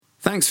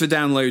Thanks for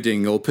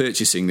downloading or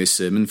purchasing this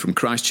sermon from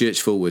Christ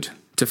Church Fulwood.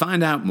 To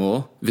find out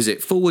more, visit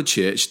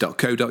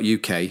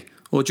fulwoodchurch.co.uk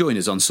or join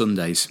us on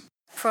Sundays.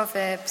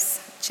 Proverbs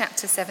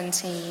chapter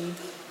 17,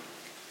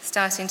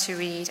 starting to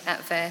read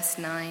at verse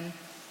 9.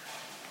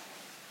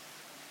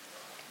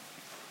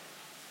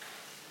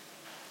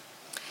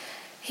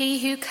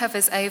 He who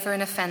covers over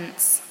an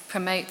offence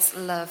promotes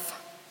love,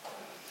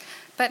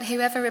 but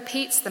whoever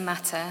repeats the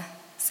matter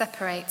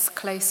separates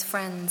close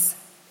friends.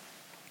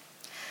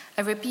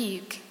 A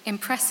rebuke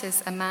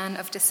impresses a man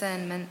of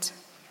discernment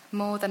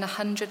more than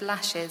 100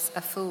 lashes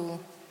a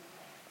fool.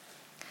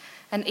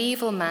 An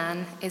evil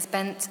man is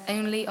bent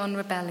only on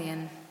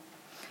rebellion.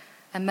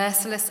 A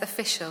merciless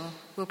official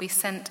will be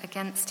sent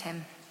against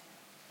him.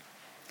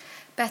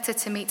 Better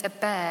to meet a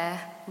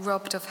bear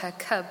robbed of her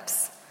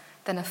cubs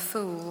than a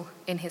fool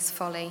in his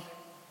folly.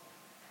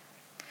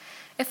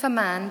 If a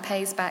man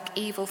pays back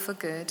evil for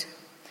good,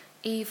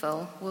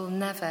 evil will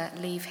never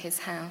leave his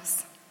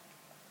house.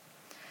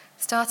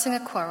 Starting a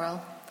quarrel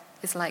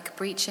is like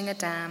breaching a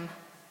dam,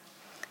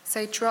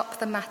 so drop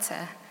the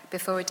matter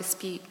before a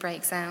dispute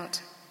breaks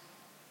out.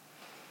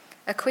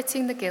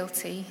 Acquitting the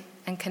guilty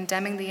and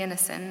condemning the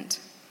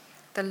innocent,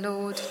 the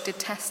Lord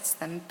detests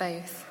them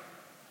both.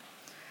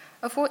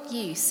 Of what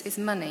use is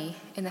money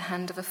in the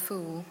hand of a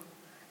fool,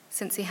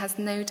 since he has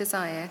no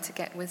desire to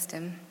get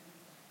wisdom?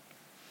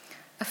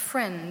 A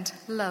friend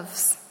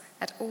loves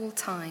at all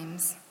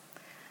times,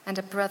 and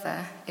a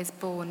brother is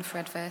born for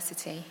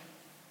adversity.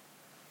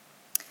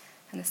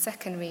 And the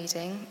second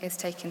reading is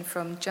taken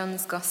from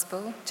John's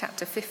Gospel,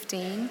 chapter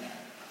 15,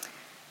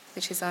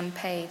 which is on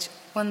page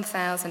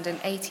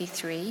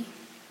 1083.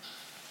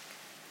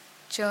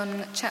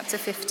 John chapter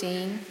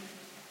 15,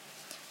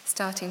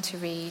 starting to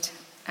read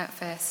at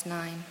verse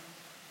 9.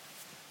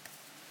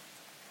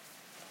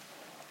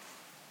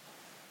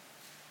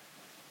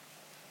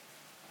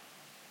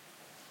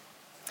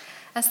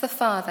 As the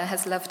Father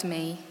has loved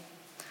me,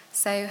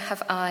 so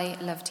have I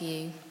loved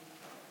you.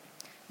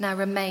 Now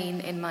remain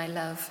in my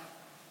love.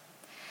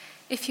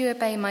 If you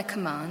obey my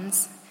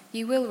commands,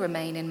 you will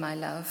remain in my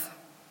love,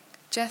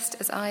 just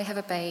as I have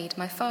obeyed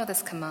my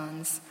Father's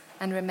commands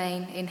and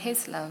remain in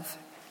his love.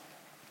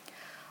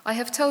 I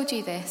have told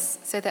you this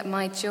so that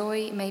my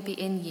joy may be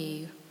in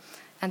you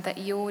and that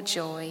your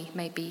joy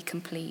may be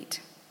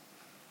complete.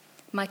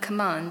 My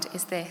command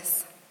is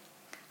this: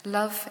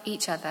 love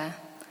each other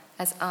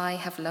as I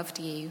have loved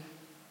you.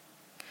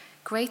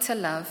 Greater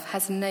love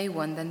has no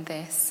one than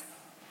this,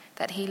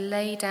 that he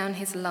lay down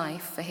his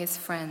life for his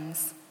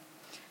friends.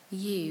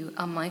 You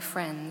are my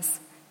friends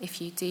if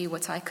you do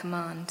what I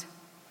command.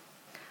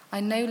 I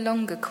no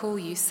longer call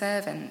you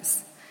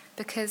servants,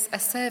 because a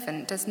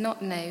servant does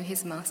not know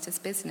his master's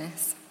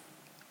business.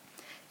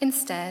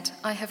 Instead,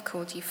 I have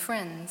called you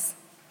friends,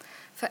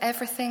 for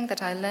everything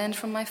that I learned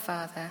from my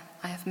Father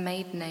I have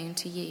made known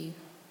to you.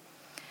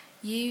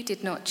 You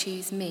did not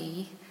choose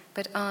me,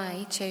 but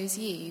I chose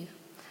you,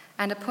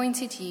 and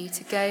appointed you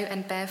to go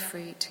and bear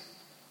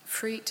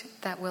fruit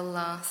that will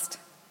last.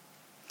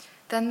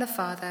 Then the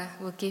Father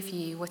will give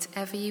you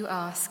whatever you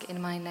ask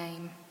in my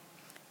name.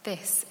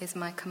 This is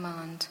my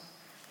command: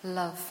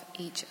 love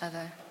each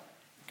other.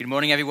 Good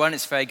morning, everyone.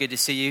 It's very good to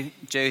see you.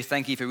 Joe,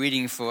 thank you for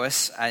reading for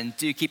us. And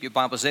do keep your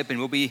Bibles open.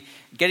 We'll be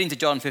getting to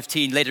John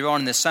 15 later on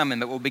in the sermon,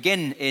 but we'll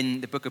begin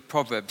in the book of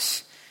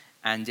Proverbs.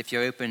 And if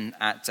you're open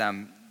at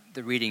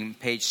the reading,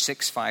 page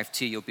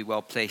 652, you'll be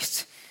well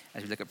placed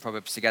as we look at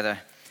Proverbs together.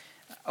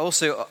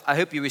 Also, I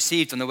hope you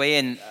received on the way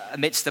in,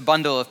 amidst the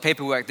bundle of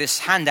paperwork, this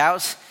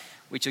handout,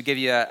 which will give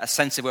you a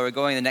sense of where we're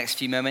going in the next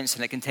few moments,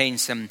 and it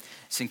contains some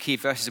key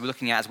verses we're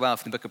looking at as well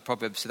from the book of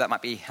Proverbs, so that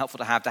might be helpful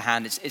to have to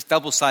hand. It's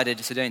double-sided,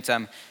 so don't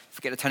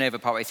forget to turn over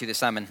partway through the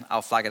sermon.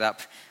 I'll flag it up,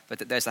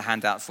 but there's a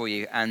handout for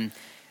you. And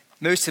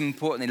most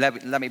importantly,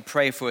 let me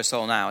pray for us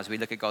all now as we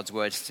look at God's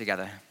words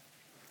together.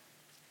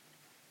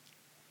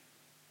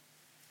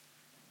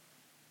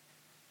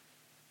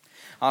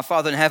 Our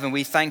Father in heaven,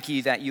 we thank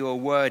you that your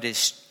word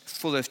is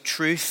full of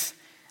truth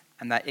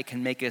and that it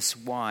can make us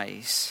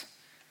wise.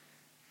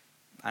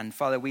 And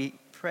Father, we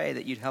pray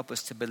that you'd help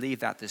us to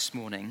believe that this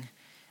morning.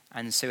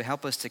 And so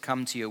help us to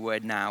come to your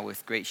word now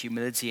with great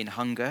humility and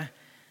hunger,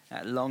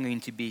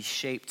 longing to be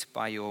shaped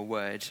by your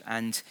word.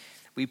 And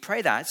we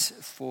pray that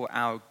for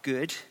our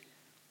good,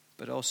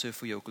 but also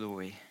for your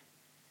glory.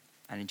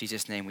 And in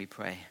Jesus' name we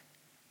pray.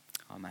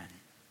 Amen.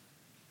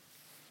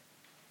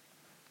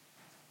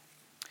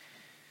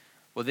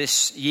 Well,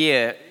 this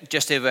year,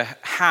 just over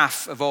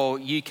half of all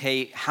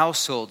UK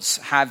households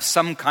have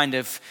some kind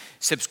of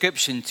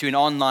subscription to an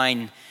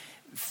online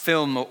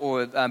film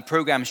or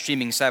program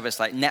streaming service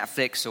like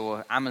Netflix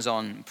or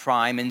Amazon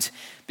Prime. And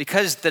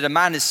because the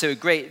demand is so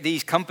great,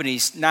 these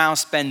companies now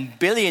spend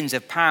billions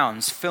of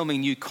pounds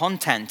filming new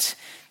content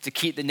to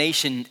keep the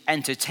nation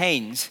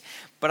entertained.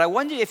 But I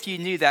wonder if you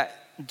knew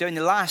that during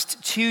the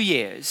last 2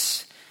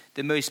 years,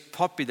 the most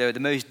popular,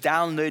 the most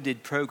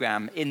downloaded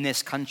program in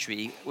this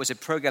country was a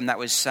program that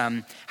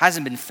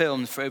hasn't been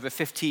filmed for over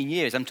 15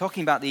 years. I'm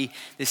talking about the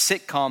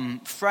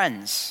sitcom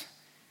Friends.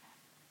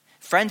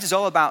 Friends is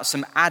all about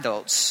some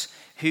adults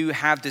who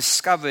have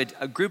discovered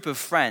a group of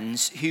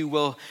friends who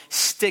will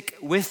stick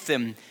with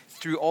them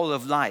through all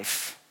of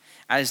life.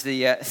 As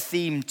the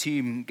theme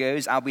tune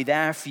goes, I'll be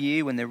there for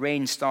you when the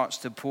rain starts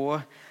to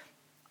pour.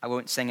 I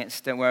won't sing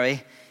it, don't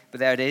worry, but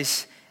there it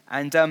is.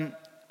 And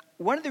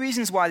one of the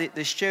reasons why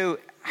the show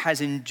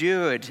has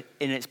endured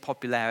in its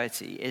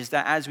popularity is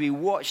that as we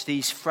watch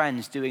these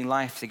friends doing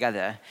life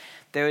together,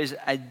 there is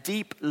a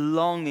deep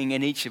longing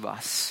in each of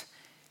us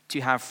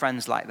to have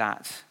friends like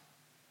that.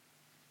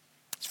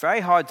 It's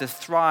very hard to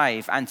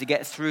thrive and to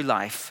get through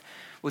life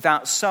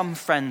without some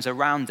friends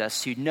around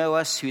us who know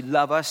us, who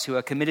love us, who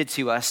are committed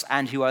to us,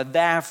 and who are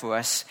there for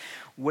us,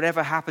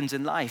 whatever happens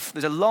in life.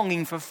 There's a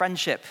longing for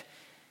friendship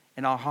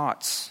in our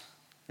hearts,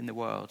 in the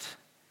world.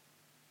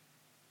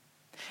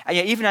 And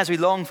yet, even as we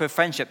long for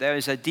friendship, there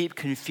is a deep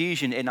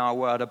confusion in our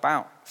world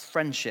about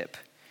friendship.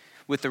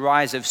 With the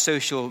rise of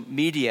social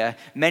media,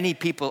 many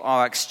people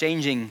are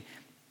exchanging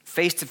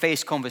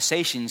face-to-face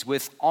conversations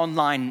with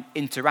online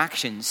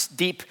interactions.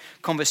 Deep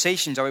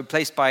conversations are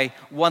replaced by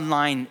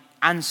one-line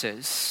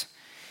answers.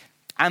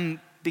 And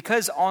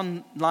because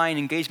online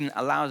engagement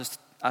allows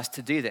us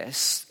to do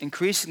this,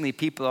 increasingly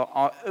people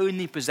are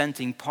only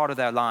presenting part of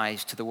their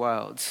lives to the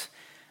world.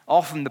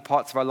 Often the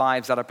parts of our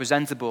lives that are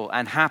presentable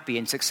and happy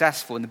and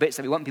successful and the bits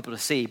that we want people to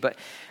see. But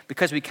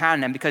because we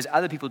can and because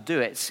other people do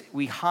it,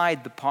 we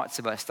hide the parts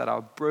of us that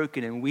are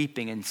broken and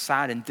weeping and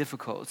sad and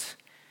difficult.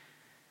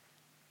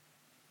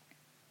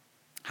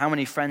 How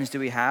many friends do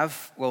we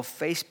have? Well,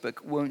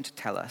 Facebook won't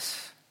tell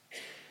us.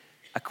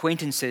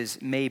 Acquaintances,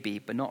 maybe,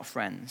 but not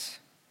friends.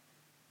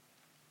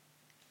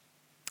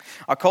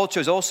 Our culture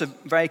is also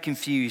very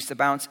confused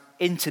about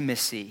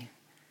intimacy.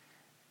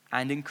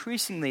 And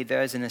increasingly,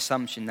 there is an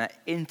assumption that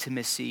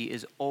intimacy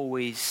is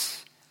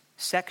always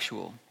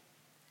sexual.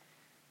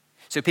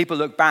 So people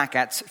look back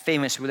at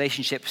famous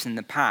relationships in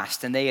the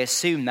past, and they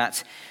assume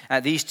that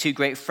these two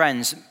great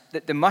friends,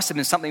 that there must have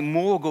been something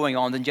more going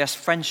on than just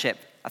friendship.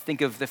 I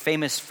think of the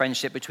famous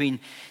friendship between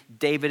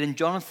David and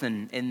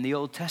Jonathan in the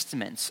Old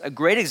Testament. A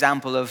great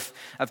example of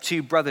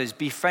two brothers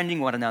befriending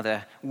one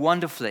another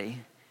wonderfully.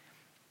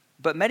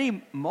 But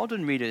many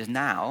modern readers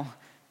now,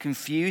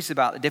 confused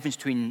about the difference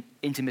between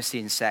intimacy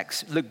and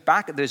sex, look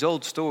back at those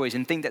old stories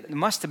and think that there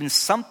must have been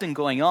something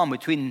going on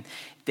between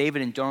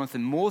David and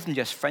Jonathan, more than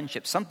just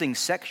friendship, something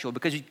sexual,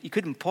 because you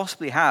couldn't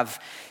possibly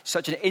have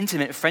such an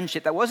intimate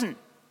friendship that wasn't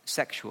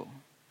sexual.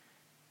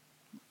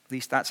 At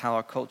least that's how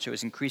our culture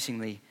is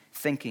increasingly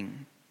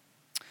thinking.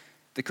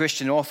 The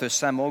Christian author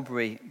Sam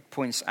Allberry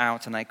points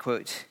out, and I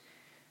quote,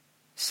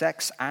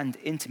 "Sex and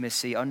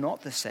intimacy are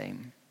not the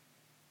same.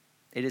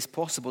 It is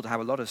possible to have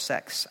a lot of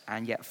sex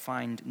and yet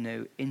find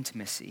no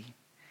intimacy."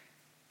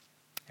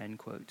 End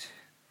quote.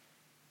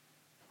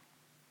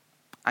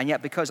 And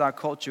yet, because our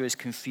culture is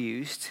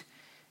confused,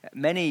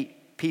 many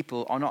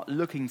people are not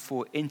looking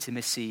for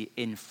intimacy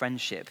in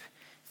friendship,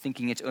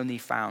 thinking it's only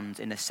found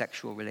in a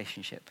sexual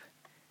relationship.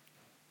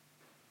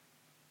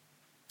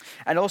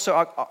 And also,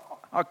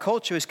 our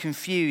culture is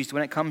confused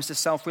when it comes to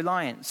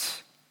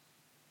self-reliance.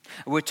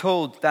 We're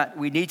told that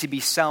we need to be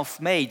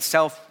self-made,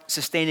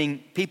 self-sustaining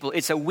people.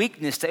 It's a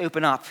weakness to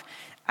open up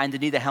and to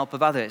need the help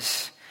of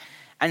others.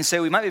 And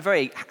so we might be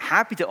very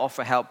happy to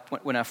offer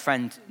help when a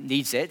friend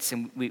needs it,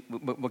 and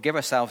we'll give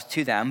ourselves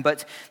to them.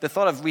 But the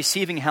thought of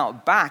receiving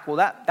help back, well,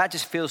 that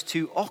just feels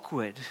too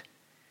awkward.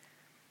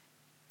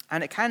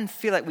 And it can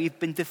feel like we've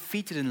been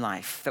defeated in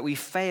life, that we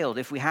failed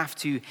if we have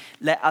to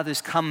let others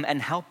come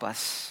and help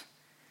us.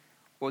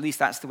 Or at least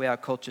that's the way our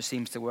culture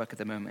seems to work at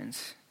the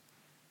moment.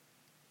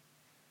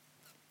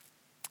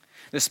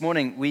 This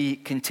morning, we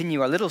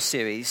continue our little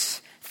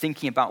series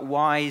thinking about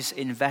wise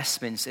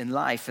investments in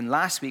life. And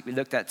last week, we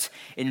looked at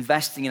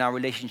investing in our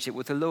relationship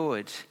with the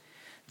Lord.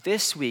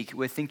 This week,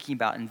 we're thinking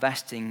about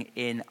investing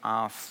in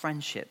our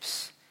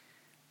friendships.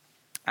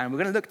 And we're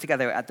going to look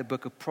together at the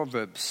book of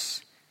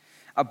Proverbs,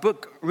 a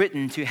book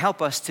written to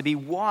help us to be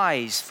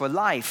wise for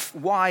life,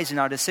 wise in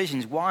our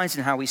decisions, wise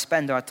in how we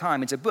spend our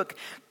time. It's a book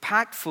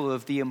packed full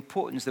of the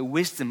importance, the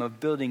wisdom of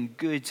building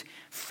good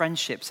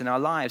friendships in our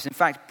lives. In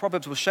fact,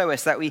 Proverbs will show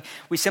us that we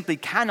simply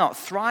cannot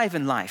thrive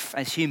in life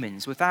as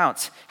humans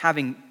without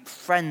having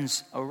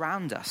friends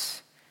around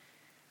us.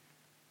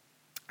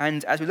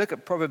 And as we look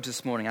at Proverbs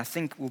this morning, I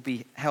think we'll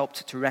be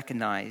helped to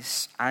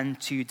recognize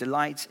and to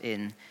delight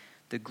in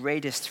the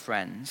greatest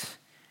friend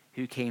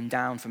who came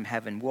down from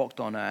heaven, walked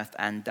on earth,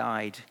 and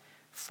died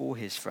for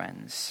his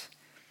friends.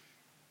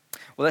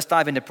 Well, let's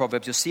dive into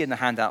Proverbs. You'll see in the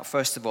handout,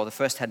 first of all, the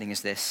first heading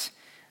is this: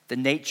 the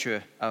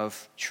nature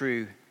of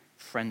true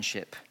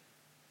friendship.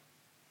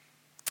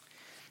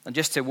 And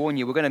just to warn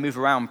you, we're going to move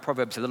around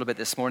Proverbs a little bit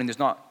this morning. There's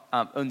not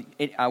only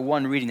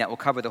one reading that will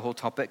cover the whole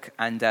topic,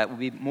 and will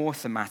be more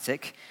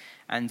thematic.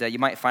 And you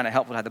might find it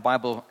helpful to have the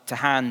Bible to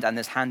hand and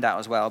this handout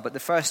as well. But the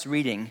first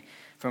reading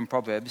from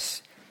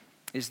Proverbs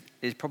is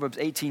Proverbs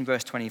 18,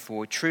 verse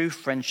 24. True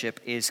friendship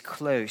is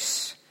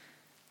close.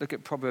 Look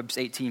at Proverbs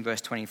 18,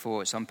 verse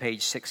 24. It's on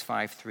page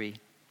 653.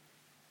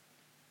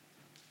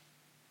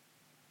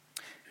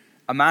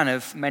 A man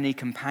of many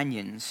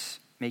companions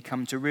may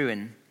come to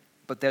ruin,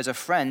 but there's a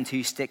friend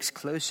who sticks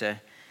closer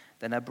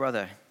than a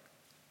brother.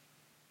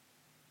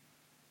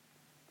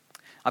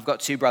 I've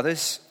got 2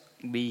 brothers.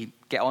 We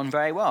get on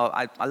very well.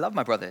 I love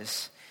my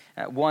brothers.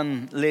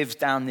 One lives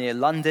down near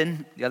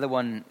London. The other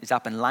one is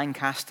up in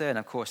Lancaster. And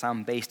of course,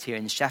 I'm based here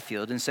in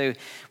Sheffield. And so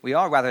we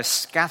are rather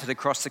scattered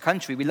across the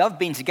country. We love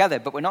being together,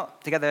 but we're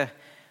not together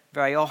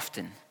very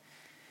often.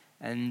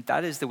 And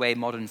that is the way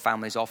modern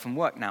families often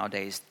work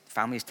nowadays.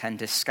 Families tend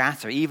to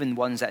scatter, even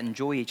ones that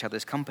enjoy each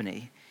other's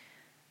company.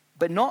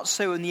 But not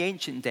so in the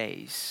ancient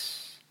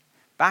days.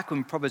 Back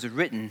when Proverbs was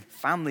written,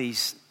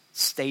 families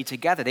stayed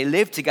together. They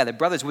lived together.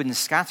 Brothers wouldn't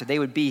scatter. They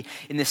would be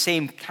in the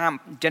same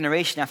camp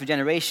generation after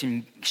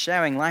generation,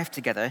 sharing life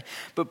together.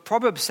 But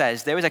Proverbs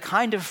says there is a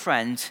kind of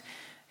friend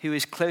who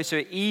is closer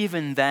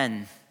even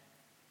than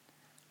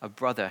a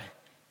brother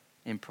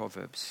in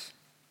Proverbs.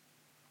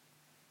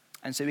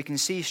 And so we can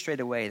see straight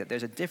away that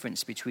there's a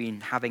difference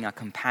between having a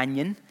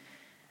companion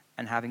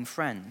and having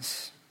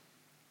friends.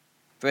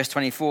 Verse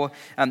 24,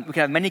 we can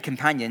have many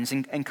companions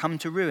and come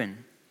to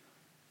ruin.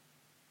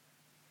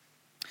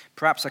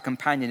 Perhaps a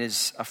companion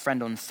is a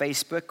friend on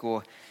Facebook,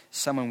 or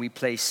someone we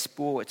play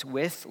sport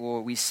with,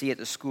 or we see at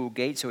the school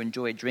gates or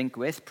enjoy a drink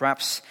with.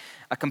 Perhaps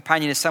a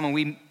companion is someone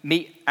we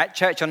meet at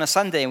church on a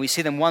Sunday, and we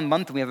see them 1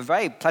 month, and we have a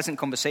very pleasant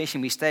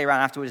conversation. We stay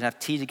around afterwards and have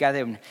tea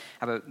together and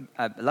have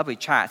a lovely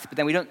chat. But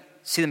then we don't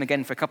see them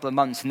again for a couple of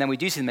months, and then we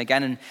do see them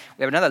again, and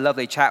we have another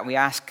lovely chat, and we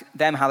ask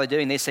them how they're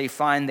doing. They say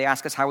fine. They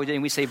ask us how we're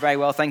doing. We say very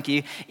well, thank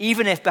you.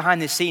 Even if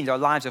behind the scenes our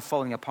lives are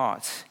falling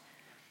apart.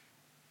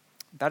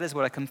 That is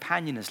what a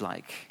companion is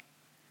like.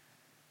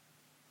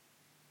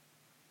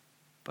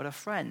 But a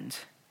friend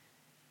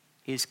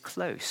is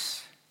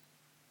close.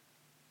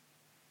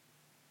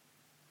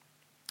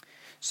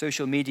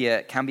 Social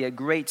media can be a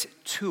great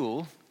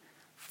tool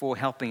for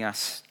helping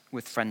us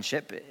with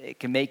friendship. It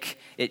can make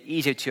it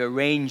easier to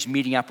arrange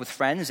meeting up with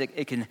friends.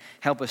 It can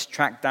help us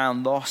track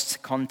down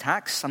lost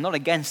contacts. I'm not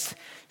against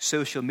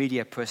social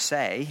media per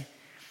se,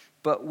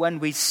 but when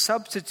we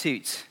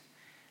substitute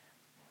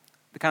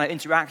the kind of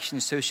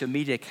interaction social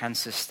media can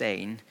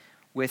sustain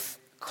with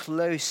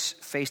close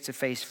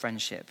face-to-face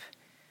friendship,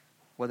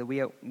 whether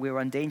we're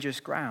on dangerous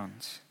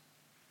grounds.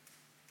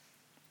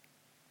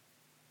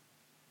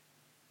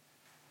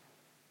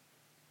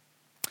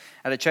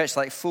 At a church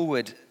like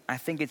Fulwood, I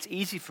think it's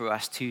easy for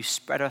us to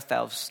spread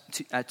ourselves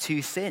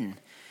too thin.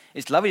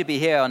 It's lovely to be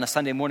here on a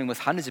Sunday morning with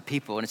hundreds of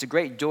people, and it's a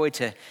great joy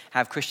to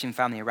have Christian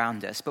family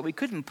around us. But we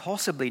couldn't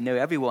possibly know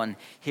everyone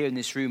here in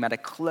this room at a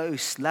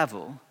close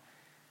level.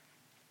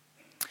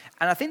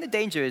 And I think the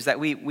danger is that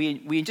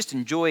we just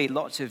enjoy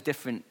lots of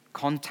different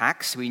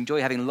contacts. We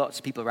enjoy having lots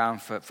of people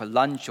around for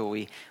lunch, or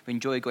we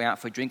enjoy going out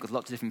for a drink with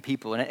lots of different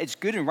people. And it's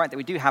good and right that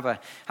we do have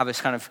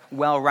this kind of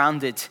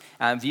well-rounded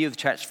view of the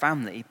church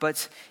family.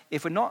 But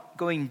if we're not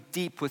going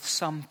deep with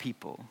some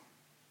people,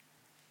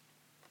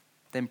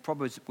 then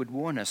Proverbs would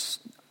warn us,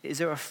 is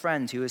there a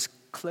friend who is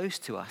close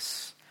to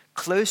us,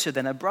 closer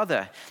than a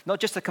brother, not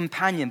just a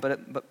companion,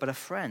 but a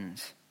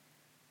friend?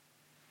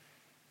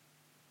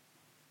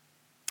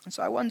 And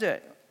so I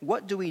wonder,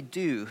 what do we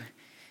do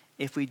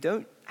if we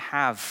don't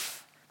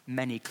have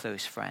many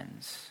close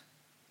friends?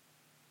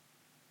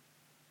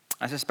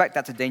 I suspect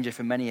that's a danger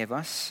for many of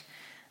us.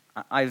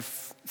 I've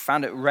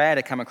found it rare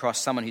to come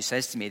across someone who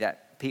says to me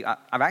that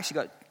I've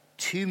actually got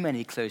too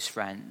many close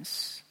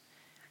friends.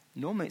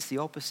 Normally it's the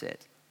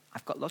opposite.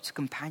 I've got lots of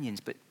companions,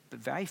 but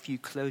very few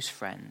close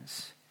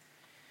friends.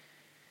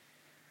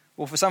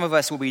 Well, for some of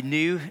us, we'll be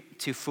new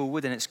to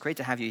Fulwood, and it's great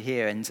to have you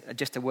here. And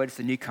just a word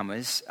for the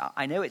newcomers.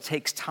 I know it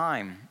takes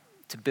time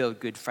to build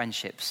good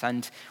friendships.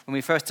 And when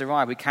we first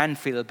arrive, we can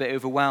feel a bit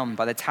overwhelmed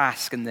by the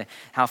task and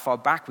how far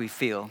back we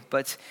feel.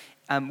 But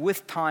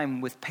with time,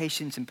 with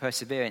patience and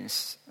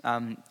perseverance,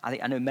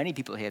 I know many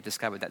people here have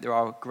discovered that there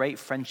are great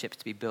friendships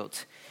to be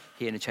built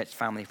here in the church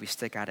family if we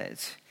stick at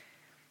it.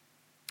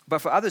 But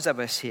for others of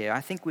us here,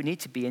 I think we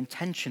need to be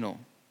intentional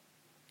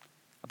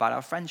about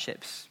our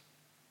friendships.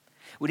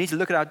 We need to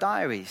look at our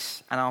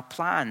diaries and our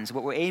plans,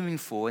 what we're aiming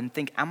for, and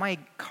think, am I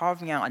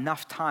carving out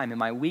enough time in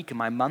my week, in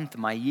my month,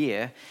 in my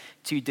year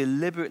to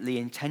deliberately,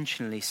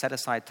 intentionally set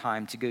aside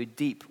time to go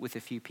deep with a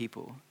few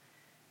people,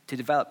 to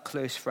develop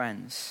close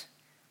friends?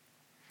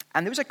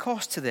 And there is a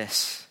cost to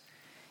this.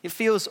 It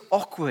feels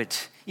awkward,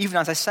 even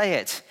as I say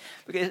it,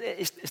 because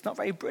it's not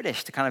very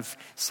British to kind of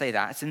say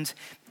that. And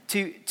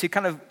to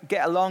kind of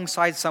get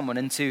alongside someone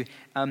and to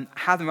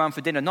have them around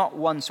for dinner, not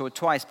once or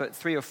twice, but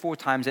 3 or 4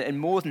 times, and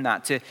more than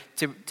that,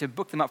 to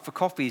book them up for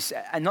coffees,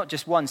 and not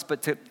just once,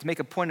 but to make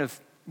a point of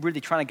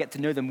really trying to get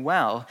to know them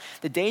well.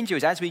 The danger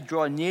is as we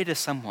draw near to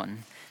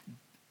someone,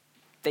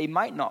 they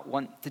might not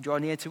want to draw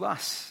near to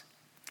us.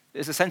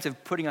 There's a sense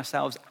of putting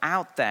ourselves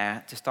out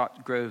there to start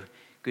to grow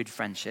good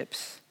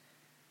friendships.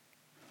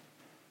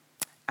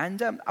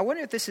 And I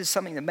wonder if this is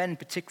something that men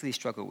particularly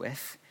struggle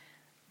with.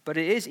 But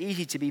it is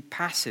easy to be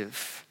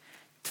passive,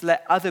 to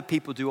let other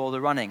people do all the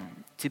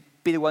running, to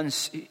be the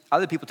ones,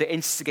 other people to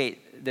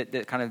instigate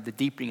the kind of the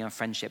deepening of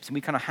friendships. And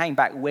we kind of hang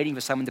back waiting for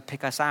someone to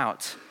pick us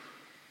out.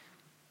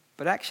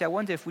 But actually, I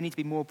wonder if we need to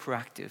be more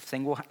proactive,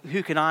 saying, well,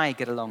 who can I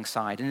get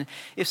alongside? And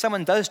if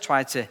someone does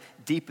try to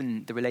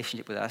deepen the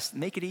relationship with us,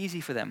 make it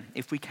easy for them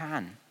if we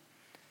can.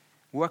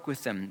 Work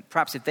with them.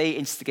 Perhaps if they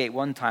instigate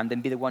one time,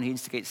 then be the one who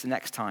instigates the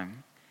next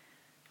time.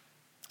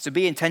 So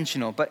be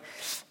intentional. But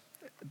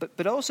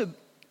also,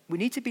 we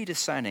need to be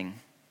discerning.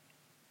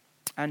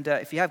 And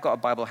if you have got a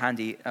Bible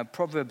handy,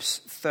 Proverbs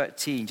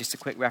 13, just a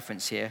quick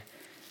reference here.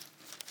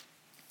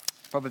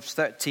 Proverbs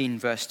 13,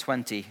 verse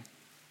 20,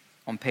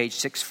 on page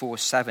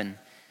 647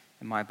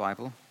 in my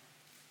Bible.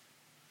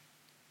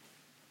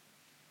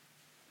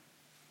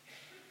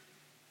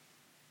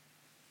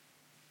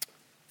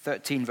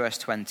 Verse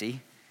 20.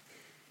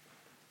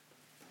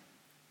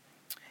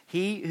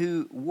 He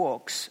who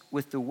walks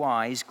with the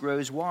wise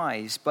grows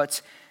wise,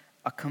 but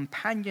a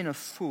companion of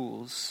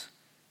fools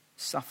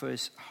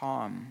suffers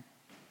harm.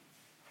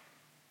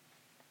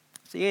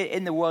 See,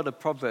 in the world of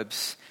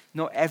Proverbs,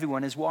 not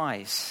everyone is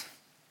wise.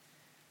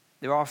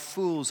 There are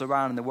fools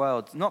around in the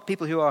world, not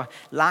people who are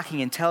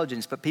lacking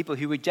intelligence, but people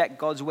who reject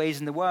God's ways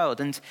in the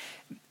world. And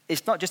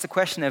it's not just a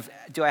question of,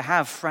 do I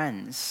have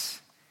friends?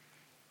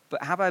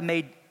 But have I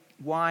made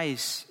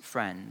wise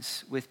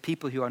friends with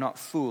people who are not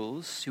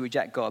fools, who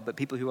reject God, but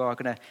people who are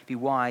going to be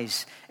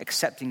wise,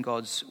 accepting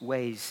God's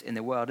ways in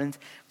the world? And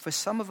for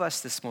some of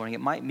us this morning, it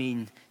might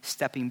mean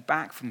stepping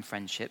back from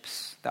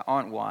friendships that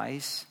aren't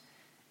wise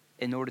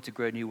in order to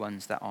grow new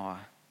ones that are.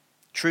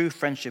 True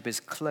friendship is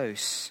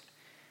close.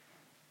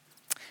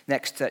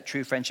 Next,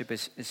 true friendship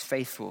is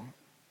faithful.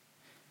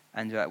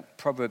 And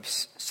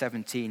Proverbs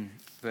 17,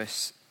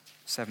 verse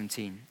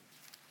 17.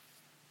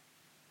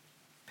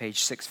 Page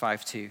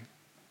 652.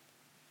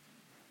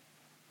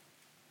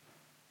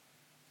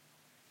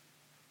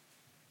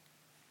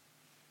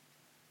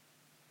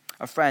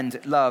 A friend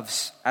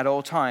loves at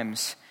all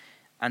times,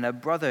 and a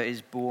brother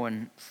is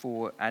born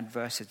for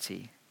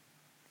adversity.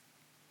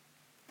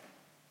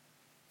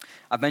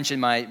 I've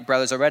mentioned my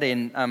brothers already,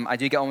 and I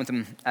do get on with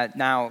them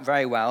now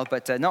very well,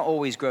 but not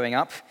always growing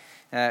up.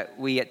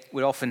 We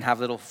would often have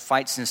little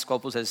fights and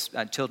squabbles, as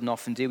children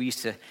often do. We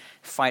used to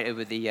fight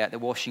over the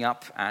washing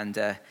up and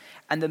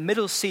the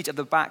middle seat of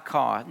the back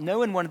car. No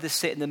one wanted to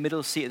sit in the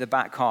middle seat of the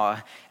back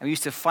car, and we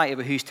used to fight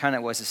over whose turn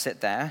it was to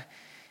sit there.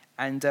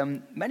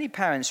 And many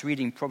parents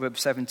reading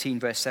Proverbs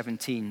 17, verse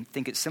 17,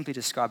 think it's simply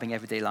describing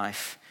everyday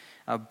life.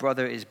 A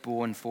brother is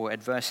born for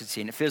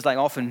adversity. And it feels like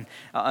often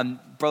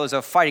brothers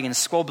are fighting and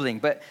squabbling,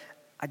 but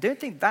I don't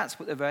think that's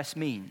what the verse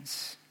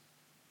means.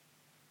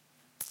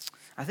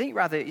 I think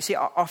rather, you see,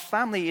 our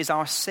family is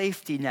our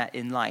safety net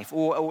in life,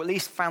 or at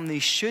least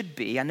families should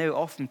be. I know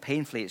often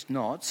painfully it's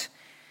not.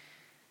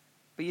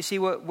 But you see,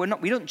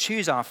 we don't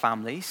choose our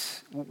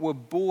families. We're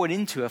born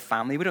into a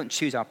family. We don't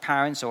choose our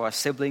parents or our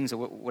siblings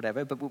or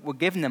whatever, but we're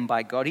given them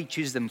by God. He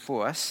chooses them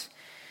for us.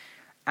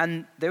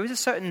 And there is a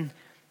certain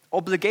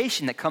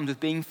obligation that comes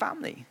with being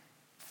family.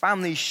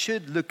 Families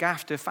should look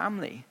after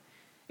family.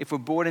 If we're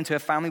born into a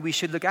family, we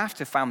should look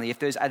after family. If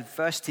there's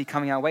adversity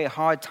coming our way,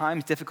 hard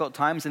times, difficult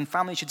times, then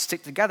families should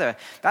stick together.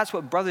 That's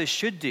what brothers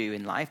should do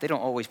in life. They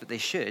don't always, but they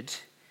should,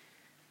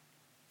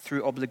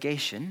 through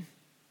obligation.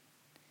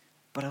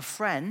 But a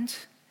friend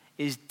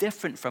is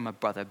different from a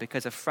brother,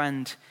 because a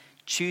friend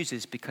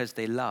chooses because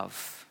they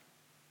love.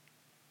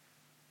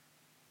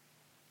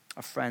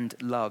 A friend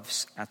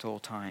loves at all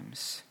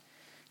times.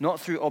 Not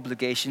through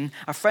obligation.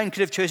 A friend could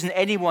have chosen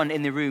anyone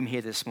in the room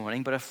here this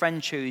morning, but a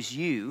friend chose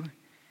you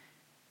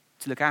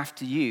to look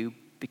after you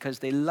because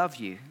they love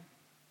you.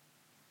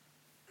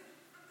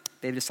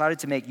 They've decided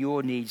to make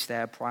your needs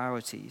their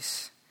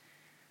priorities.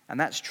 And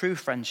that's true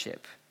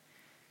friendship.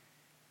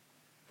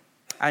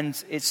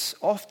 And it's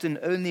often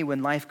only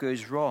when life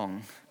goes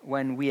wrong,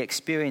 when we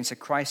experience a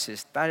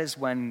crisis, that is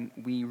when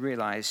we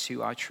realize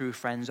who our true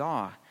friends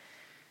are.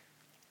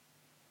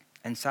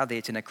 And sadly,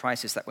 it's in a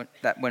crisis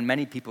that when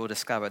many people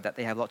discover that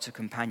they have lots of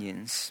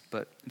companions,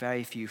 but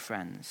very few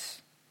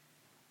friends.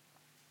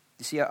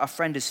 You see, our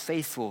friend is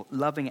faithful,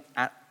 loving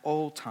at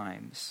all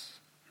times.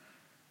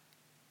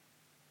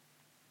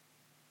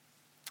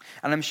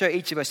 And I'm sure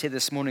each of us here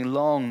this morning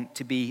long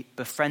to be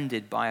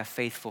befriended by a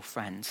faithful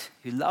friend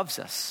who loves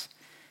us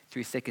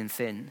through thick and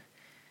thin.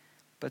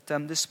 But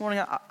this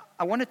morning,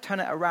 I want to turn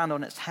it around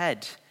on its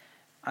head.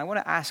 I want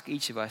to ask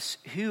each of us,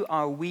 who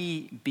are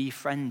we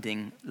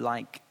befriending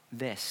like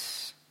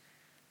this?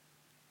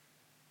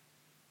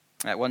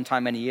 At one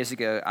time many years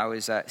ago, I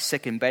was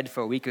sick in bed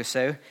for a week or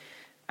so,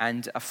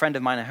 and a friend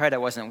of mine had heard I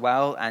wasn't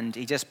well, and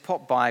he just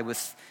popped by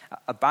with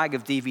a bag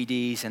of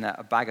DVDs and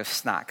a bag of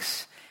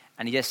snacks.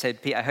 And he just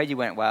said, "Pete, I heard you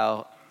went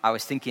well. I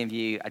was thinking of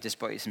you. I just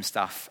brought you some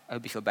stuff. I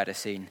hope you feel better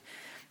soon."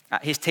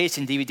 His taste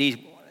in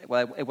DVDs,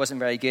 well, it wasn't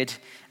very good,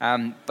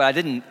 but I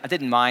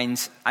didn't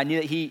mind. I knew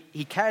that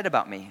he cared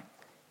about me.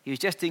 He was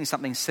just doing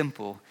something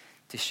simple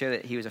to show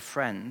that he was a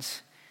friend.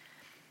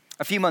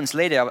 A few months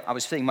later, I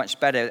was feeling much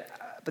better,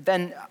 but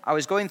then I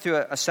was going through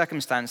a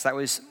circumstance that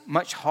was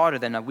much harder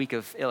than a week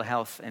of ill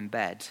health in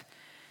bed.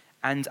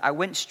 And I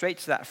went straight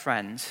to that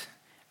friend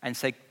and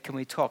said, "Can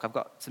we talk? I've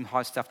got some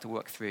hard stuff to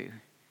work through."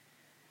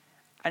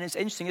 And it's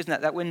interesting, isn't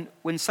it, that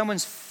when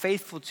someone's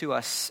faithful to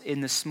us in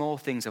the small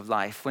things of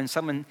life, when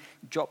someone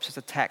drops us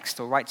a text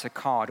or writes a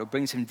card or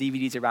brings some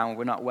DVDs around when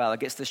we're not well or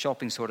gets the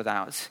shopping sorted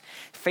out,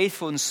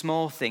 faithful in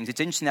small things, it's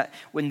interesting that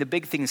when the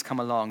big things come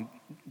along,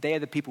 they are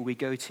the people we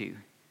go to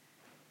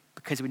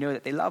because we know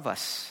that they love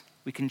us.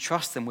 We can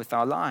trust them with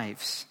our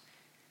lives.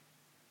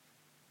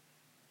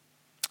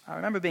 I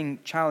remember being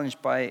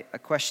challenged by a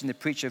question the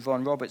preacher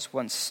Vaughan Roberts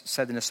once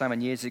said in a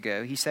sermon years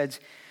ago. He said,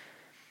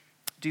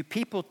 "Do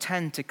people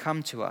tend to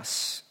come to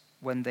us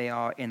when they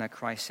are in a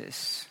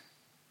crisis?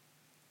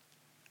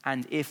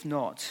 And if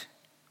not,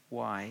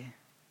 why?"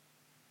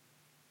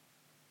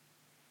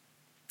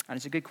 And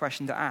it's a good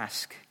question to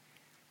ask.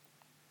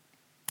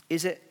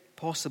 Is it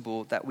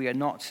possible that we are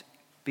not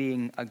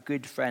being a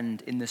good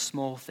friend in the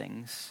small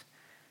things,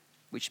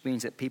 which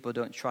means that people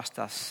don't trust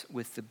us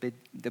with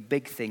the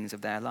big things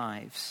of their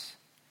lives?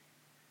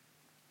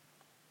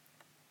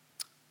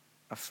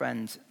 A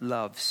friend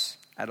loves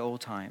at all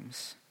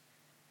times.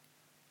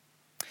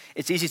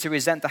 It's easy to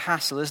resent the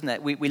hassle, isn't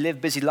it? We live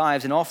busy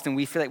lives, and often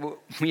we feel like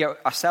we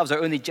ourselves are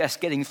only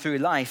just getting through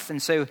life.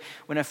 And so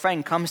when a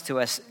friend comes to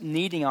us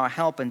needing our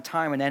help and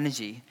time and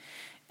energy,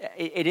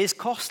 it is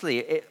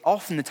costly.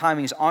 Often the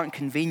timings aren't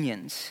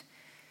convenient.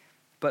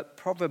 But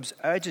Proverbs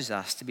urges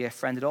us to be a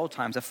friend at all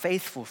times, a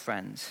faithful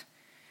friend.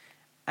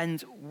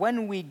 And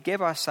when we give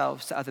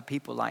ourselves to other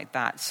people like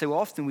that, so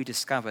often we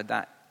discover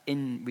that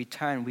in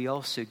return we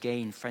also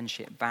gain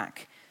friendship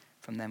back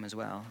from them as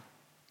well.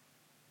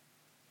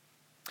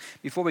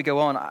 Before we go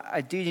on,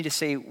 I do need to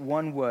say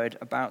one word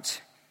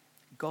about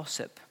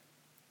gossip.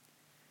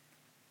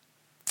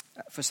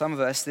 For some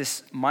of us,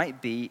 this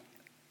might be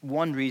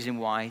one reason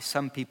why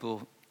some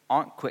people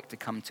aren't quick to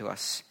come to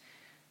us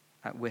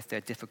with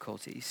their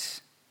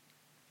difficulties.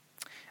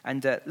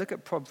 And look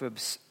at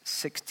Proverbs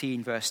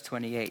 16, verse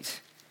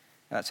 28.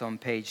 That's on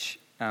page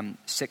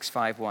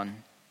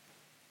 651.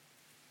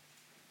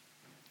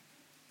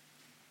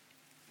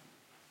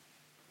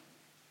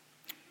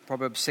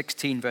 Proverbs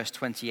 16, verse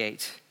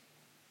 28.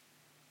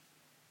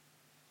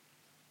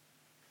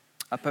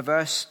 "A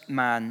perverse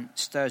man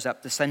stirs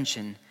up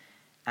dissension,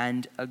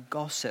 and a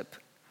gossip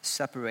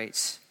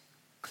separates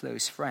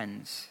close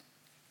friends."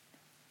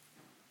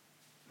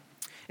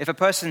 If a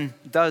person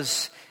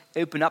does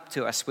open up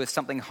to us with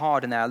something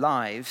hard in their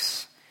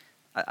lives,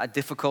 a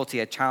difficulty,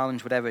 a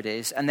challenge, whatever it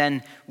is, and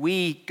then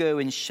we go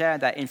and share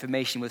that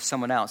information with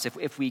someone else,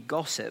 if we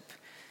gossip,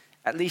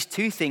 at least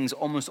two things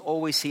almost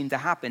always seem to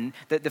happen.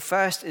 The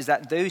first is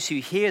that those who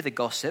hear the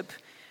gossip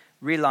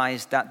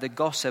realize that the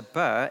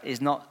gossiper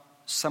is not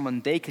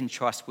someone they can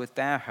trust with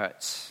their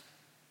hurts.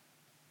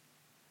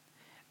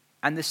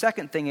 And the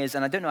second thing is,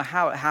 and I don't know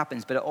how it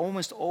happens, but it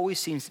almost always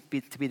seems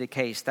to be the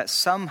case, that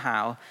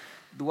somehow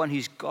the one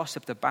who's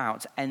gossiped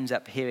about ends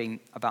up hearing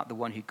about the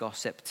one who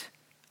gossiped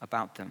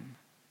about them.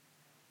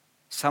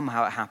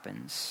 Somehow it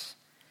happens.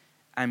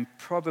 And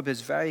Proverbs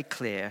is very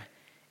clear.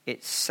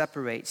 It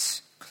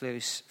separates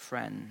close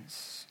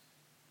friends.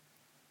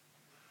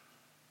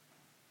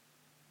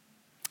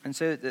 And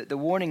so the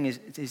warning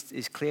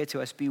is clear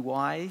to us. Be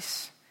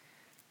wise.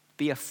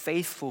 Be a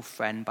faithful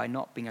friend by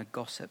not being a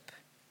gossip.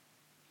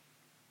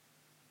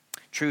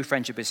 True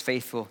friendship is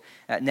faithful.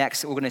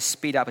 Next, we're going to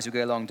speed up as we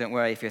go along. Don't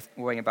worry if you're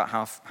worrying about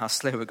how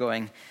slow we're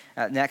going.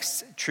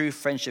 Next, true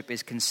friendship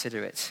is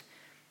considerate.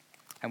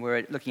 And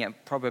we're looking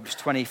at Proverbs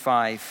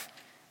 25,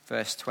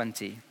 verse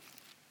 20.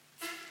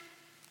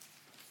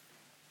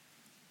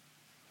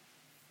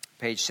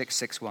 Page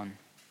 661.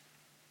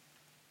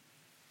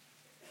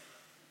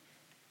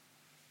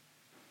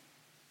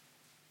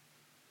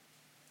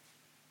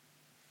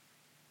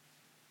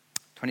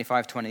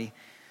 (25:20).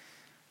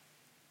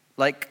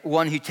 Like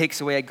one who takes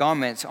away a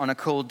garment on a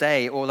cold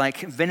day, or like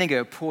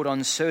vinegar poured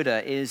on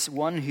soda, is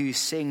one who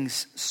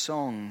sings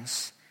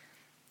songs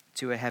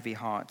to a heavy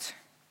heart.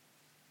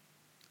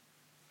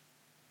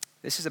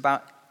 This is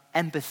about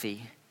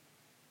empathy.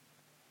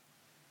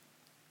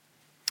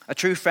 A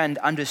true friend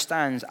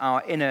understands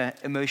our inner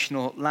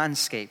emotional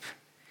landscape.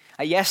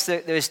 Yes,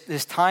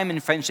 there's time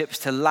in friendships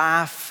to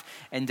laugh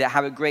and to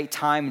have a great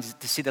time and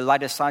to see the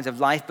lighter sides of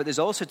life, but there's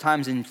also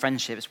times in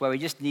friendships where we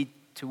just need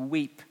to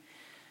weep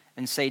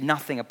and say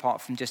nothing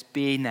apart from just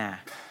being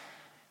there,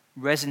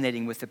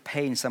 resonating with the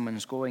pain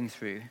someone's going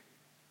through.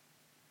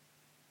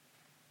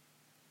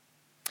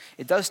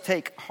 It does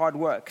take hard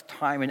work,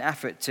 time, and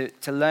effort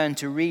to learn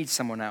to read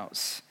someone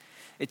else.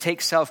 It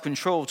takes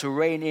self-control to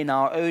rein in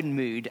our own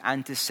mood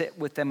and to sit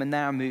with them in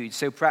their mood.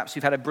 So perhaps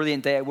we've had a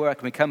brilliant day at work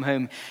and we come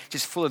home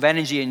just full of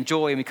energy and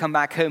joy, and we come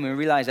back home and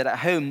realize that at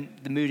home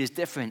the mood is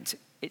different.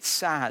 It's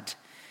sad.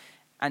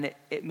 And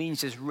it means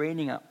just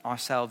reining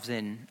ourselves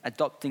in,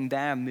 adopting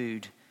their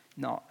mood,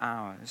 not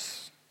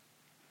ours.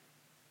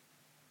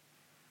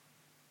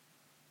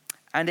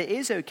 And it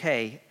is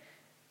okay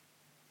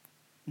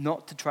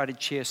not to try to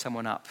cheer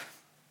someone up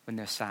when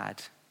they're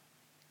sad.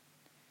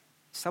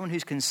 Someone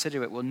who's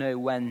considerate will know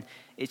when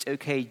it's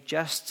okay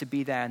just to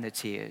be there in the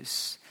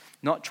tears,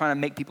 not trying to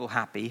make people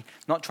happy,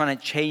 not trying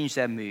to change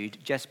their mood,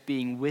 just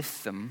being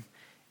with them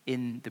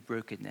in the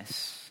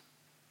brokenness.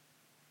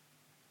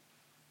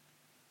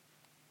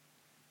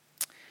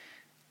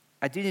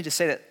 I do need to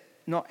say that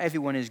not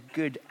everyone is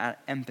good at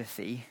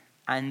empathy,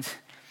 and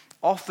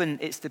often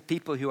it's the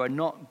people who are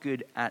not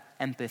good at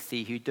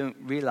empathy who don't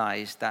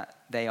realize that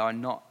they are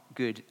not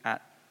good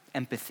at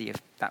empathy,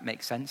 if that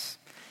makes sense.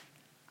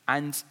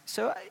 And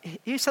so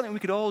here's something we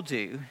could all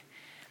do.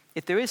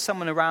 If there is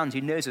someone around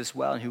who knows us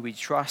well and who we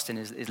trust and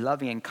is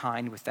loving and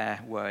kind with their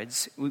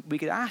words, we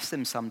could ask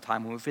them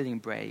sometime when we're feeling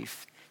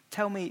brave,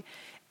 tell me,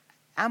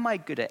 am I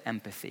good at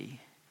empathy?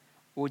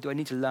 Or do I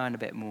need to learn a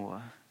bit more?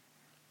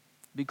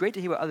 It'd be great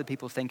to hear what other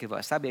people think of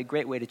us. That'd be a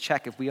great way to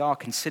check if we are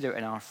considerate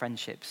in our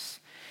friendships.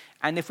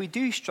 And if we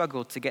do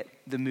struggle to get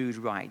the mood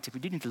right, if we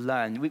do need to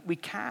learn, we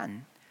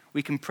can.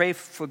 We can pray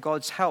for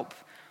God's help.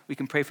 We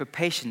can pray for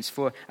patience,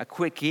 for a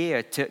quick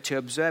ear to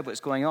observe what's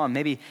going on.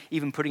 Maybe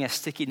even putting a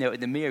sticky note in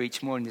the mirror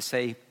each morning to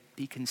say,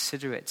 be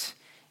considerate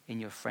in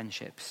your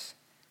friendships.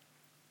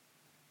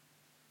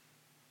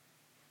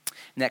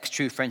 Next,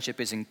 true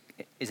friendship is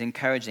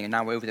encouraging. And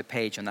now we're over the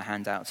page on the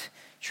handout.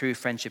 True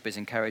friendship is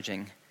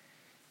encouraging.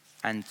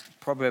 And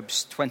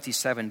Proverbs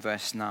 27,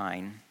 verse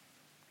 9,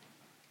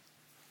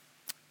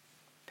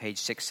 page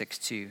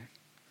 662.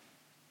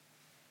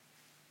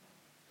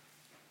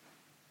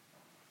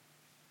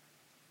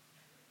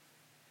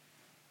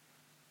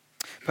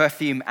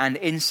 Perfume and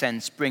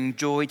incense bring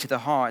joy to the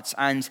heart,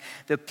 and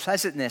the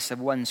pleasantness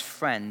of one's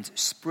friend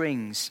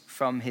springs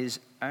from his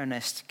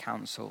earnest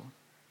counsel.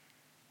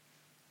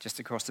 Just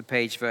across the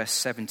page, verse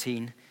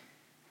 17.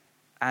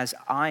 As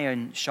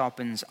iron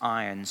sharpens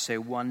iron,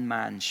 so one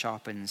man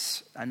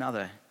sharpens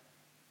another.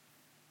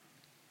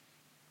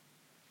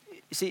 You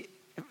see,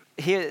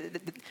 here,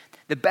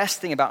 the best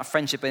thing about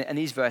friendship in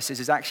these verses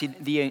is actually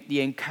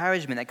the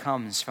encouragement that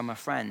comes from a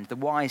friend, the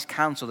wise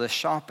counsel, the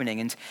sharpening.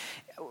 And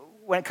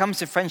when it comes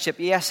to friendship,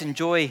 yes,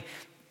 enjoy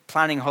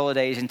planning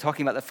holidays and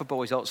talking about the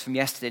football results from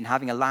yesterday and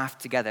having a laugh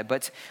together,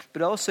 but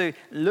also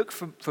look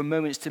for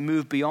moments to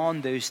move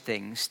beyond those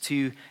things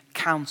to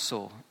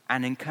counsel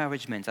and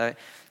encouragement.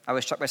 I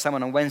was struck by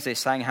someone on Wednesday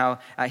saying how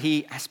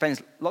he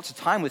spends lots of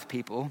time with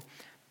people,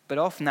 but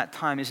often that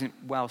time isn't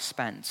well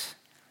spent,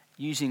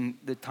 using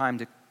the time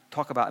to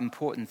talk about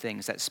important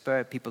things that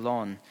spur people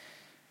on.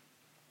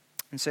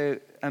 And so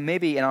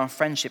maybe in our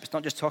friendship, it's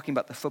not just talking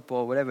about the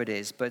football, whatever it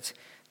is, but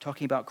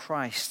talking about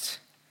Christ,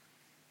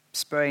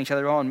 spurring each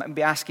other on,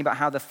 maybe asking about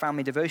how the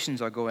family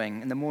devotions are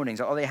going in the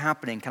mornings. Are they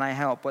happening? Can I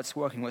help? What's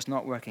working? What's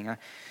not working?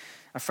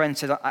 A friend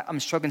said, I'm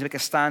struggling to make a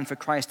stand for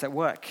Christ at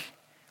work.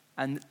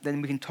 And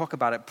then we can talk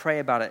about it, pray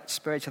about it,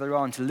 spur each other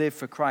on to live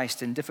for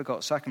Christ in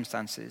difficult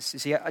circumstances. You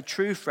see, a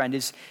true friend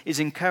is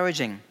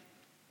encouraging,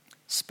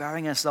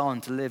 spurring us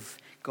on to live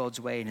God's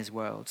way in his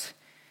world.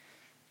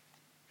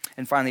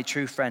 And finally, a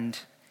true friend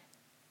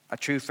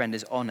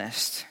is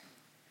honest.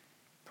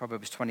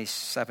 Proverbs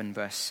 27,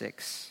 verse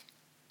 6.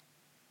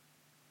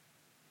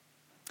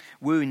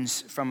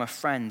 Wounds from a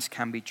friend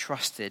can be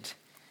trusted,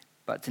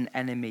 but an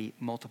enemy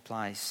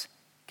multiplies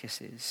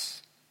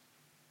kisses.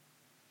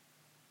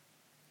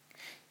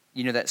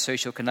 You know that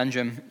social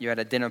conundrum, you're at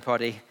a dinner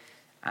party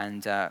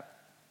and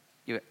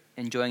you're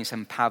enjoying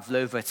some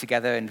pavlova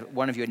together, and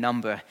one of your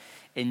number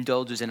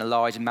indulges in a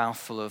large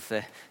mouthful of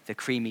the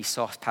creamy,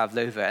 soft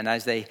pavlova, and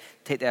as they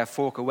take their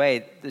fork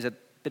away, there's a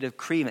bit of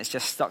cream that's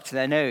just stuck to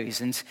their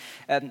nose. And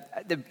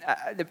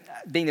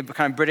being the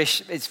kind of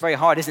British, it's very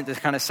hard, isn't it, to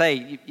kind of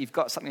say, you've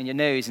got something in your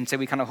nose, and so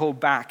we kind of hold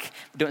back,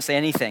 we don't say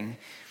anything.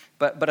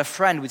 But a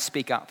friend would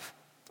speak up,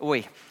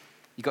 oi,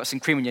 you've got some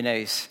cream in your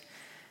nose,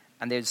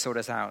 and they would sort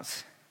us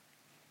out.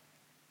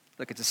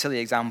 Look, it's a silly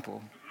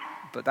example,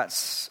 but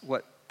that's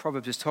what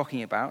Proverbs is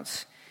talking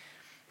about.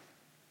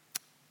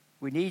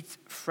 We need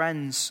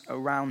friends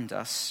around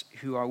us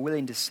who are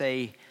willing to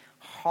say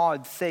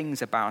hard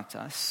things about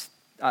us,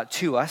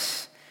 to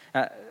us,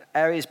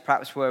 areas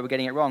perhaps where we're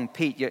getting it wrong.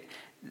 Pete,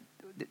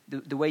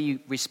 the way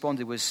you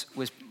responded was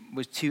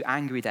too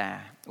angry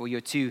there, or you're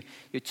too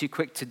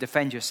quick to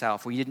defend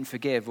yourself, or you didn't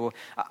forgive, or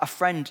a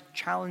friend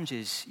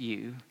challenges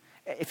you,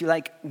 if you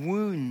like,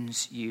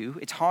 wounds you.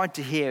 It's hard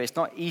to hear, it's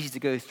not easy to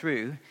go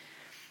through,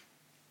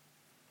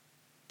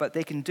 but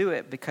they can do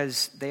it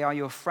because they are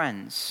your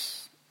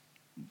friends.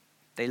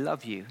 They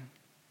love you.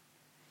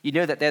 You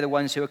know that they're the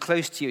ones who are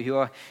close to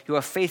you, who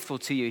are faithful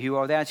to you, who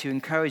are there to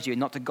encourage you,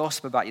 not to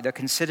gossip about you. They're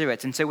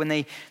considerate. And so when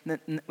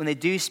they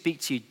do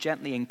speak to you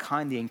gently and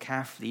kindly and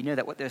carefully, you know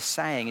that what they're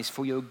saying is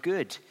for your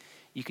good.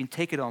 You can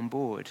take it on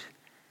board.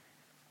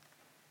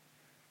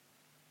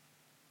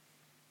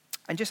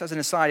 And just as an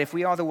aside, if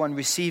we are the one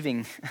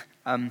receiving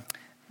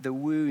the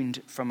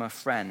wound from a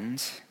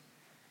friend,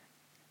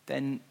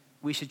 then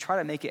we should try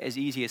to make it as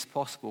easy as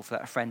possible for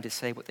that friend to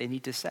say what they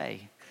need to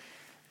say.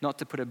 Not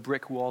to put a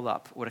brick wall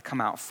up or to come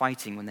out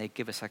fighting when they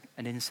give us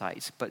an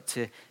insight, but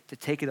to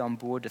take it on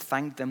board, to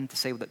thank them, to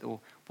say that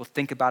we'll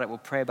think about it, we'll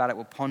pray about it,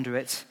 we'll ponder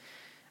it,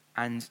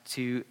 and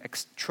to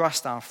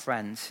trust our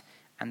friends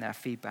and their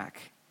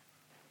feedback.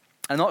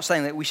 I'm not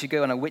saying that we should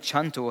go on a witch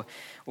hunt or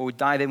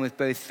dive in with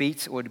both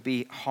feet or to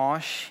be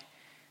harsh.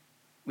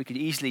 We could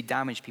easily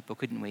damage people,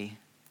 couldn't we?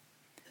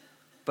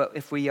 But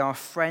if we are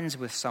friends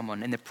with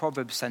someone in the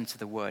Proverbs sense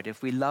of the word,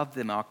 if we love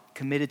them, are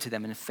committed to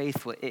them and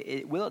faithful,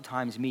 it will at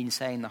times mean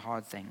saying the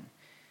hard thing.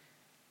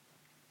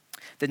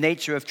 The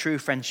nature of true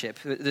friendship.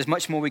 There's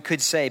much more we could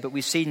say, but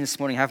we've seen this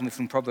morning, haven't we,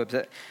 from Proverbs,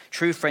 that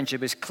true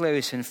friendship is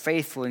close and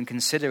faithful and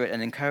considerate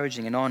and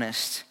encouraging and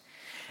honest.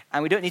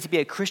 And we don't need to be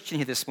a Christian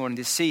here this morning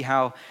to see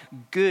how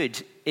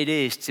good it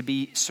is to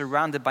be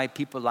surrounded by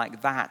people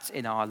like that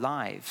in our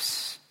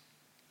lives.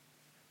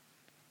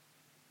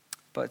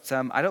 But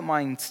I don't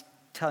mind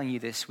telling you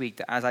this week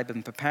that as I've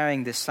been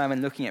preparing this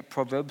sermon, looking at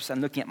Proverbs and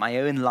looking at my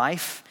own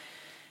life,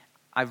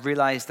 I've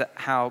realized that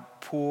how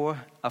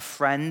poor a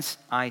friend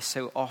I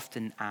so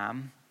often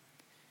am.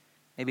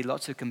 Maybe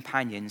lots of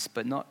companions,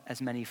 but not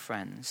as many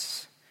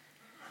friends.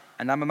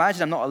 And I'm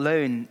not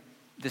alone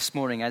this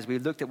morning as we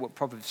looked at what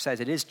Proverbs says.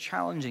 It is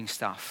challenging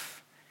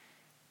stuff.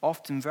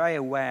 Often very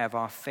aware of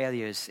our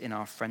failures in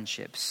our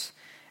friendships.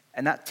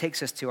 And that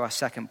takes us to our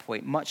second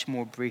point, much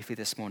more briefly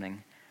this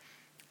morning.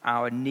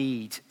 Our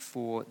need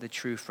for the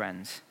true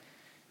friend.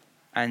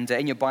 And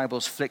in your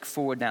Bibles, flick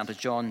forward now to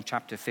John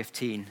chapter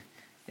 15.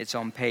 It's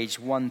on page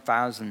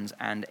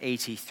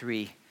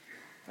 1083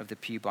 of the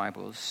Pew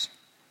Bibles.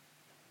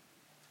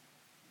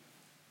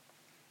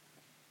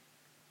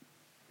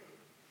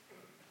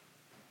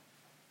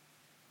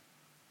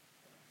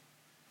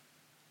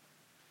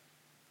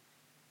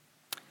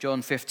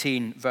 John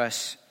 15,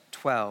 verse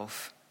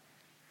 12.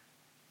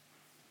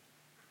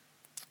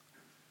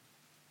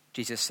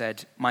 Jesus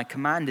said, "My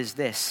command is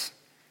this,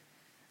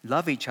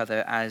 love each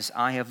other as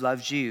I have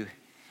loved you.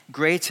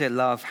 Greater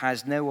love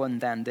has no one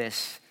than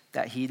this,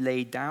 that he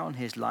laid down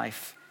his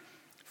life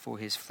for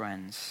his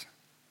friends."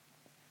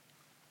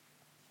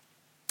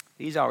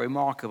 These are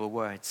remarkable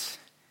words.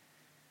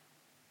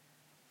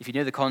 If you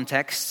know the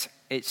context,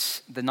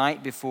 it's the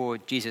night before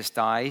Jesus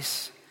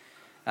dies.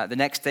 The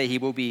next day he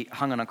will be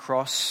hung on a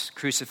cross,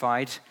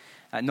 crucified,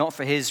 not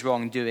for his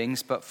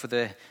wrongdoings, but for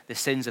the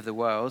sins of the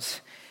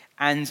world.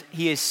 And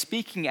he is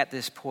speaking at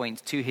this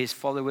point to his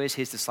followers,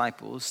 his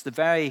disciples, the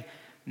very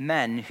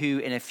men who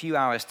in a few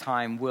hours'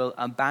 time will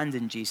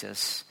abandon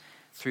Jesus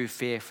through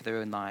fear for their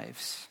own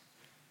lives.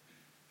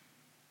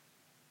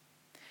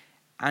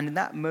 And in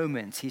that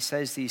moment, he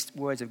says these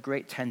words of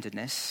great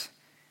tenderness,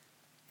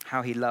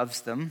 how he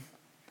loves them,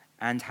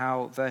 and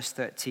how, verse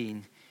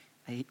 13,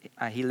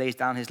 he lays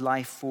down his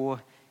life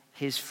for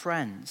his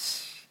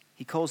friends.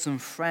 He calls them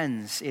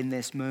friends in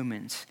this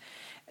moment.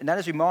 And that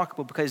is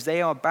remarkable because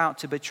they are about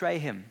to betray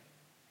him.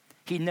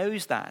 He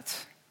knows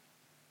that.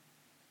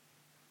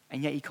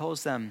 And yet he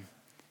calls them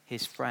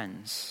his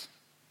friends.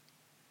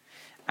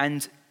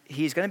 And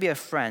he's going to be a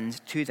friend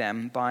to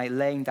them by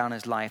laying down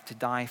his life to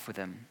die for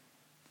them.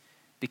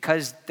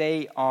 Because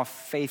they are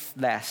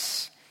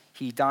faithless,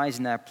 he dies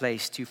in their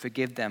place to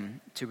forgive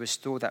them, to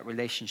restore that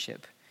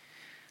relationship.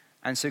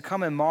 And so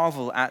come and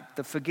marvel at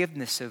the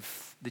forgiveness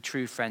of the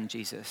true friend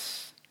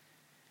Jesus.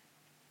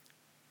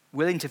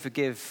 Willing to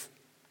forgive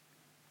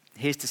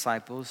his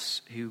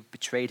disciples who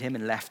betrayed him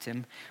and left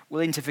him.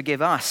 Willing to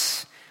forgive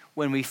us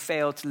when we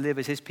fail to live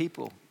as his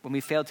people. When we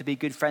fail to be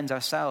good friends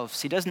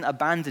ourselves. He doesn't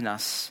abandon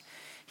us.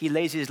 He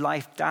lays his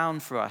life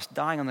down for us,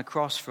 dying on the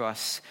cross for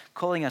us,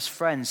 calling us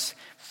friends,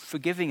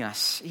 forgiving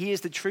us. He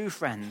is the true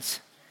friend.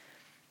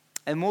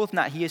 And more than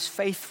that, he is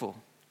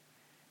faithful.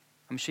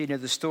 I'm sure you know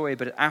the story,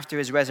 but after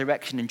his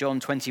resurrection in John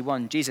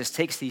 21, Jesus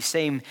takes these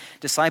same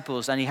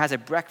disciples and he has a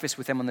breakfast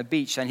with them on the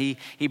beach, and he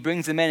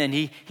brings them in and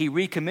he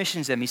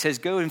recommissions them. He says,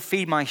 "Go and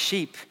feed my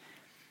sheep."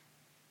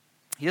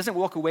 He doesn't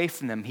walk away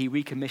from them, he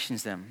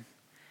recommissions them.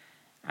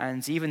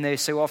 And even though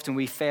so often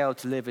we fail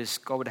to live as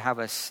God would have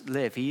us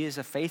live, he is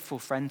a faithful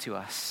friend to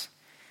us.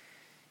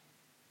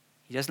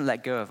 He doesn't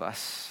let go of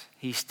us.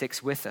 He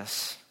sticks with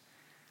us.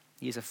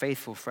 He is a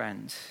faithful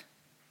friend.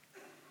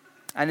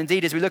 And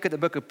indeed, as we look at the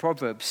book of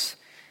Proverbs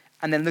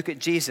and then look at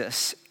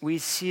Jesus, we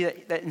see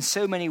that in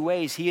so many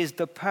ways, he is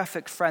the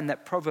perfect friend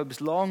that Proverbs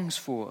longs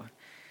for.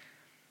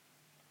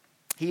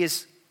 He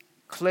is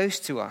close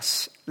to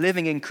us,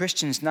 living in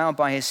Christians now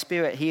by his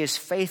Spirit. He is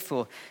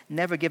faithful,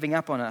 never giving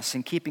up on us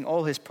and keeping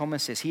all his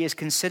promises. He is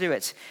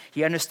considerate.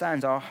 He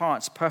understands our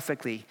hearts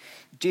perfectly.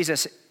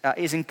 Jesus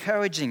is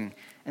encouraging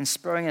and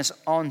spurring us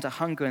on to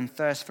hunger and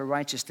thirst for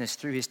righteousness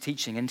through his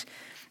teaching. And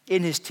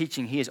in his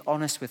teaching, he is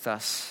honest with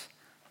us,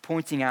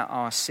 pointing out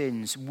our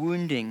sins,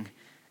 wounding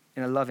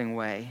in a loving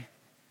way.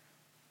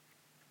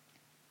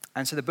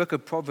 And so the book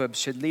of Proverbs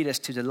should lead us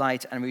to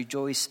delight and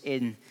rejoice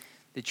in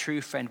the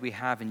true friend we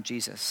have in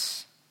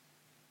Jesus.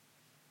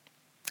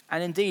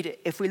 And indeed,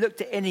 if we look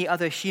to any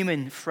other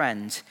human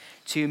friend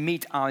to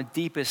meet our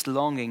deepest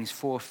longings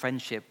for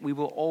friendship, we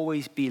will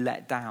always be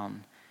let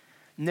down.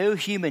 No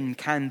human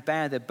can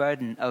bear the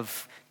burden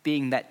of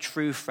being that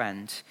true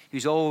friend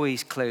who's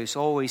always close,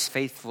 always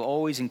faithful,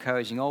 always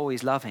encouraging,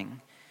 always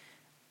loving.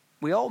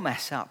 We all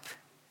mess up.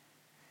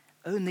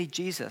 Only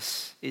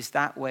Jesus is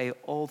that way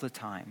all the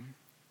time.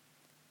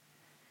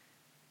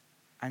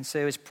 And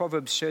so as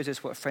Proverbs shows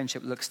us what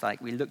friendship looks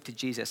like, we look to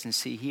Jesus and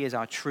see he is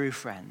our true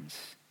friend.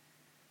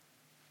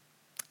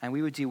 And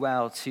we would do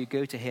well to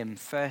go to him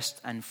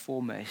first and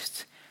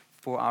foremost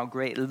for our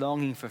great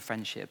longing for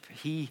friendship.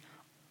 He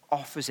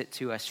offers it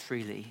to us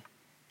freely.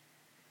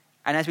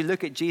 And as we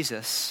look at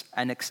Jesus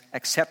and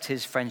accept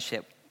his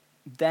friendship,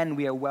 then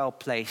we are well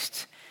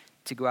placed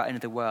to go out into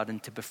the world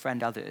and to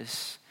befriend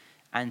others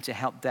and to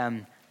help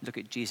them look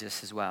at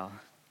Jesus as well.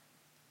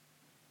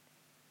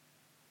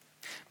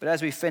 But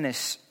as we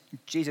finish,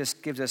 Jesus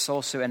gives us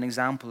also an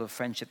example of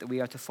friendship that we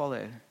are to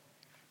follow.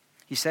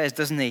 He says,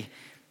 doesn't he,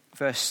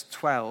 verse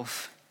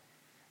 12,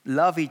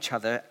 love each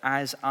other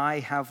as I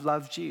have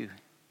loved you.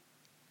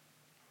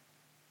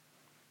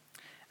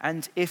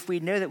 And if we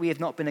know that we have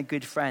not been a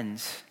good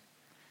friend,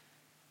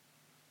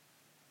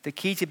 the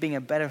key to being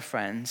a better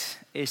friend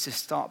is to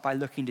start by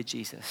looking to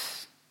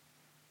Jesus.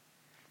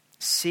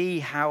 See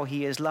how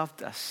he has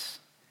loved us.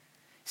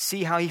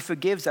 See how he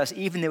forgives us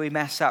even though we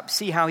mess up.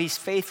 See how he's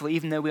faithful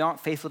even though we aren't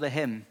faithful to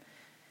him.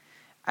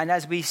 And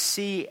as we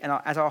see and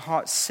as our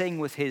hearts sing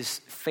with his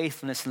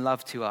faithfulness and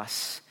love to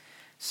us,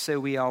 so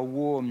we are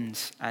warmed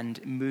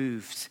and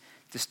moved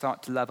to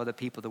start to love other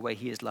people the way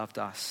he has loved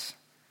us.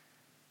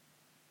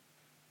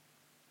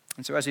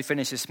 And so as we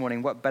finish this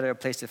morning, what better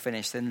place to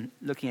finish than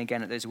looking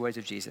again at those words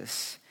of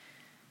Jesus?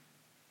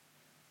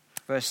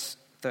 Verse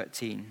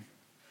 13.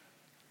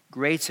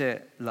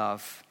 Greater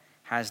love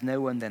has no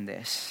one than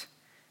this,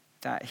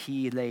 that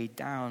he laid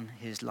down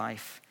his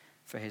life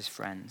for his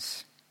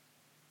friends.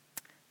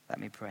 Let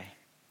me pray.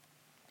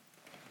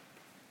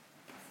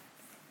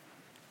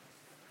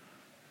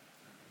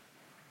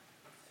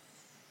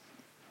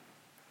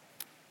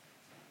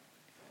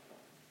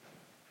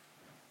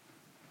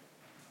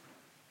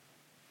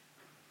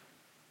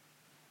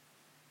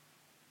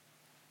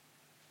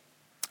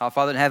 Our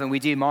Father in heaven, we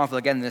do marvel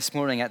again this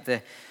morning at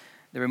the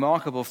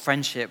remarkable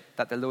friendship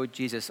that the Lord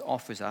Jesus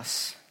offers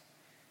us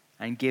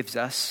and gives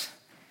us.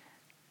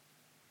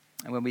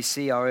 And when we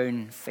see our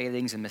own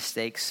failings and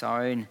mistakes,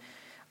 our own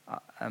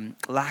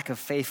lack of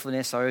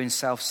faithfulness, our own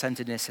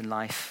self-centeredness in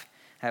life,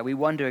 we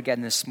wonder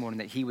again this morning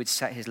that he would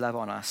set his love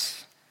on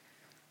us,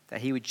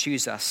 that he would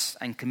choose us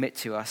and commit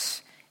to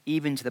us,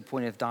 even to the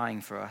point of dying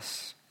for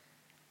us.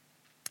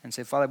 And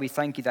so, Father, we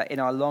thank you that in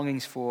our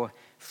longings for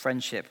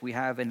friendship, we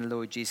have in the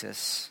Lord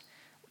Jesus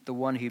the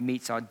one who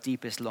meets our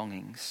deepest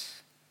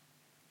longings.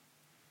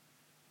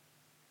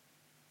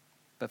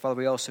 But, Father,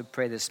 we also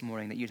pray this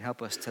morning that you'd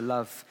help us to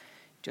love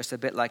just a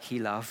bit like he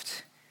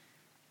loved,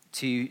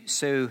 to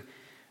so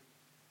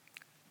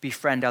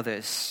befriend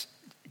others,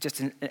 just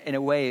in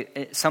a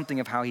way, something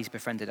of how he's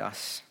befriended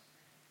us.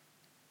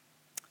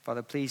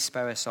 Father, please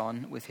spur us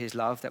on with his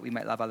love, that we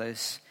might love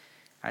others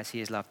as he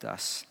has loved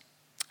us.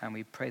 And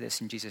we pray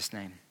this in Jesus'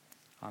 name.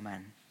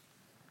 Amen.